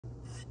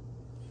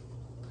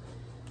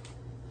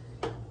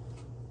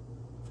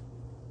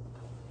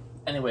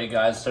Anyway,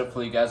 guys,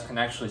 hopefully you guys can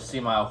actually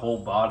see my whole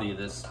body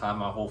this time,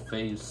 my whole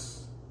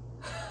face.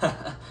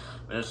 But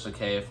it's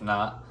okay if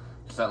not,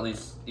 because at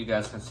least you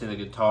guys can see the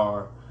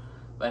guitar.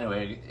 But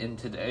anyway, in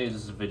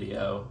today's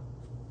video,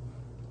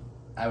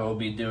 I will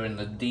be doing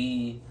the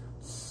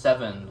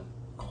D7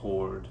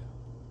 chord.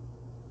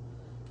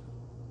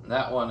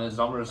 That one is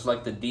almost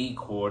like the D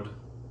chord,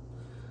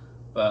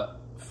 but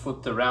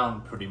flipped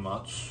around pretty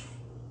much,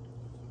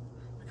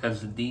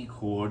 because the D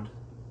chord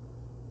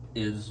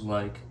is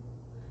like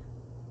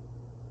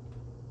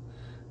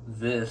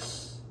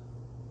this,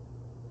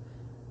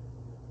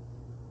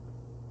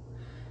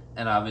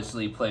 and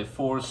obviously play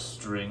 4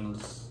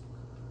 strings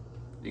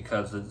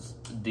because it's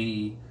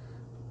D,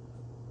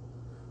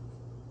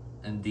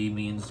 and D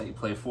means that you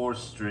play 4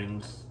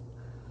 strings.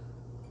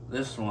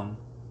 This one,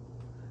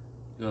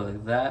 you go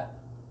like that,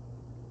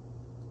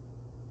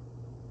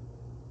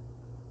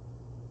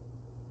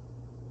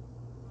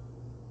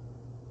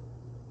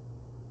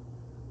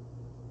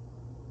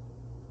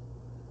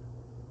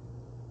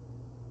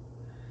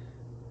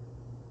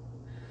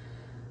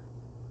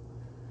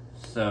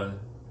 so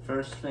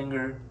first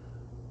finger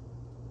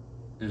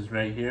is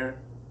right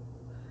here,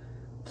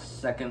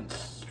 second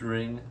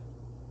string,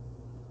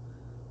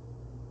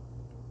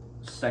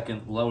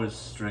 second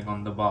lowest string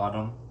on the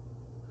bottom,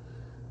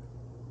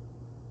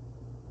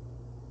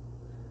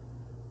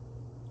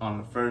 on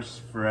the first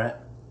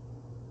fret,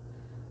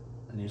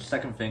 and your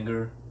second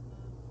finger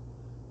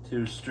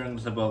 2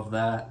 strings above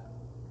that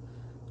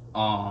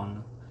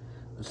on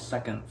the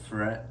second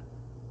fret,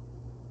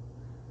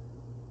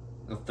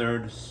 the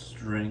 3rd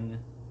string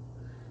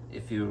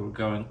if you're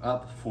going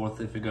up,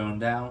 4th if you're going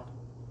down,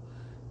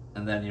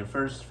 and then your your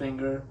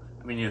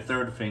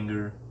 3rd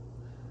finger,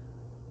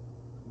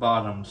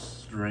 bottom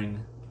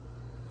string,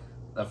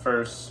 the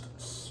 1st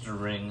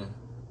string,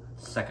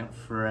 2nd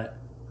fret.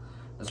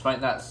 This might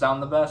not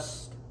sound the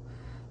best,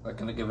 but I'm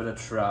gonna give it a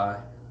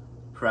try.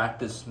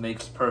 Practice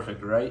makes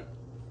perfect, right?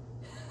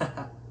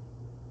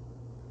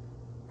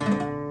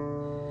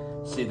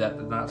 See, that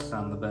did not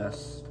sound the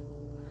best.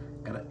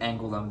 Gotta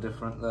angle them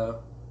different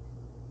though.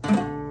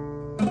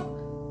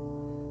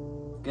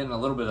 Getting a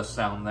little bit of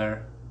sound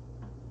there.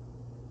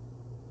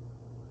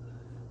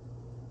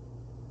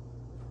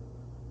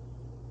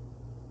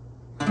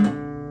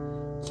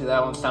 See,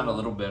 that one sounded a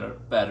little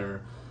bit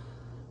better,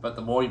 but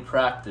the more you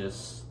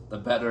practice, the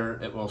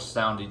better it will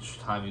sound each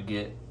time you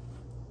get.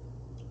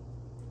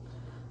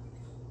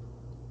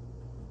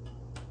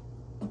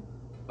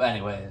 But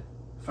anyway,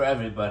 for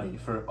everybody,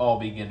 for all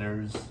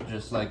beginners,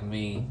 just like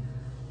me,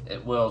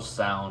 it will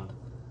sound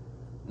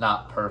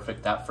not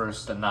perfect at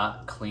first and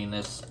not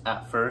cleanest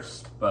at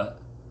first, but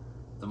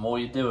the more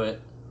you do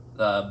it,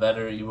 the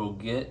better you will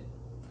get.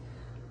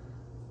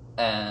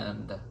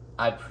 And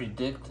I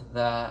predict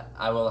that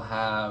I will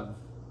have,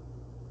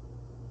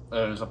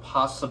 there's a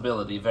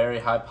possibility, very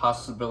high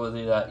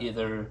possibility, that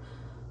either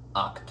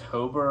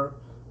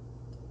October,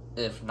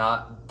 if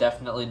not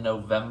definitely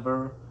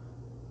November,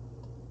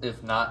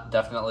 if not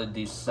definitely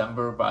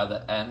December, by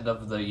the end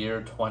of the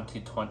year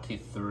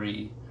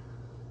 2023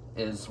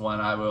 is when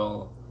I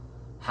will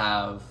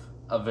have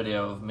a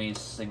video of me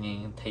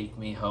singing Take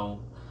Me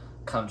Home,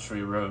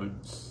 Country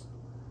Roads.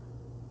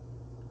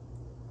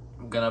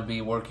 I'm gonna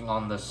be working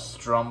on the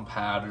strum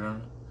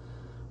pattern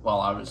while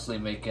obviously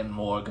making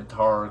more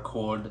guitar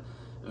chord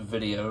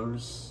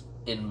videos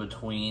in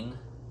between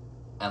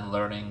and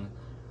learning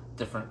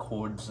different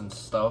chords and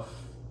stuff.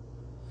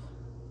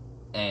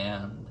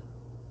 And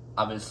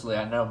obviously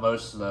I know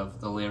most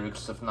of the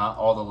lyrics, if not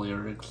all the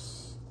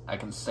lyrics, I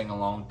can sing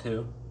along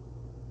to.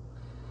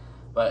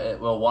 But it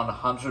will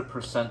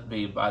 100%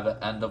 be by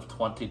the end of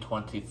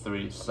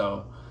 2023,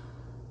 so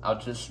I'll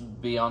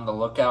just be on the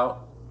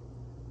lookout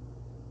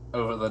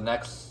over the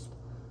next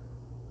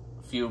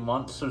few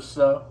months or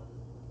so.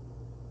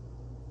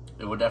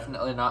 It will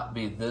definitely not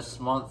be this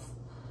month,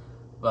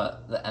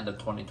 but the end of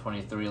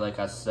 2023, like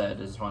I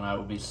said, is when I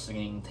will be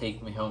singing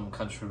Take Me Home,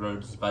 Country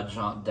Roads by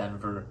John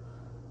Denver.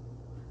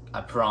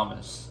 I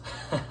promise.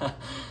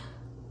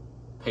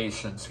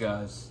 Patience,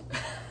 guys.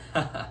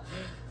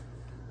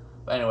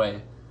 But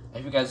anyway,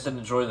 if you guys did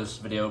enjoy this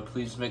video,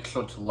 please make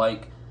sure to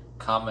like,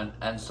 comment,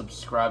 and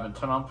subscribe, and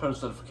turn on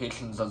post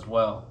notifications as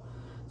well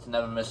to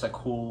never miss a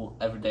cool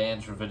Everyday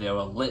Andrew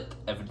video, a lit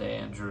Everyday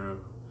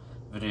Andrew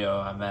video,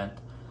 I meant.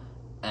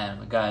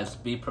 And guys,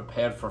 be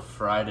prepared for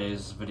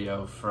Friday's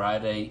video.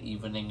 Friday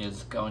evening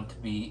is going to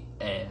be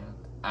an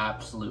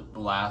absolute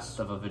blast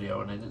of a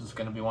video, and it is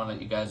going to be one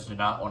that you guys do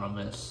not want to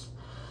miss.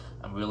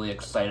 I'm really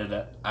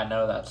excited. I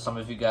know that some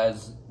of you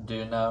guys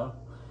do know.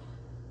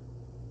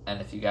 And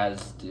if you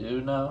guys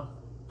do know,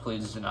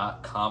 please do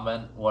not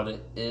comment what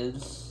it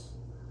is,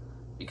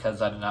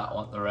 because I do not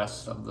want the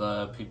rest of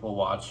the people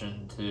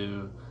watching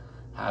to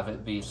have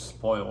it be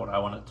spoiled. I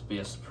want it to be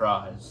a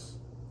surprise.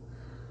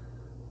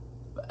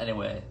 But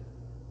anyway,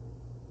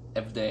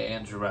 Everyday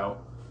Andrew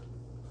out.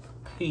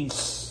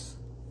 Peace.